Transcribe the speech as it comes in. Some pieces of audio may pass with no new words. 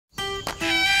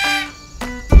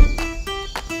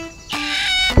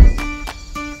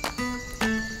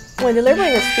When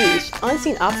delivering a speech,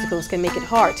 unseen obstacles can make it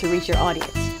hard to reach your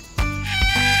audience.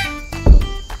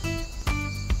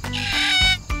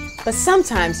 But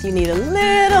sometimes you need a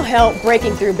little help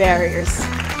breaking through barriers.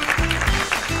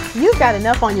 You've got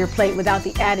enough on your plate without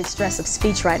the added stress of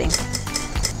speech writing.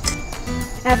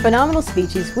 At Phenomenal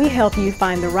Speeches, we help you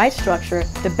find the right structure,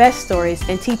 the best stories,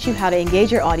 and teach you how to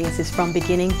engage your audiences from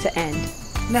beginning to end.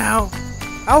 Now,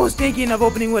 I was thinking of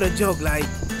opening with a joke like,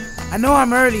 I know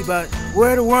I'm early, but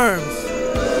where are the worms?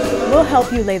 We'll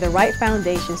help you lay the right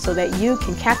foundation so that you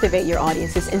can captivate your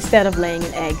audiences instead of laying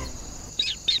an egg.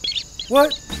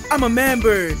 What? I'm a man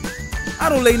bird. I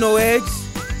don't lay no eggs.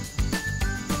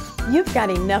 You've got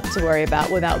enough to worry about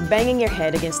without banging your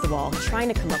head against the wall trying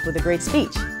to come up with a great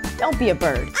speech. Don't be a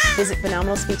bird. Visit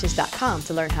phenomenalspeeches.com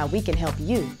to learn how we can help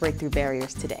you break through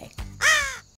barriers today.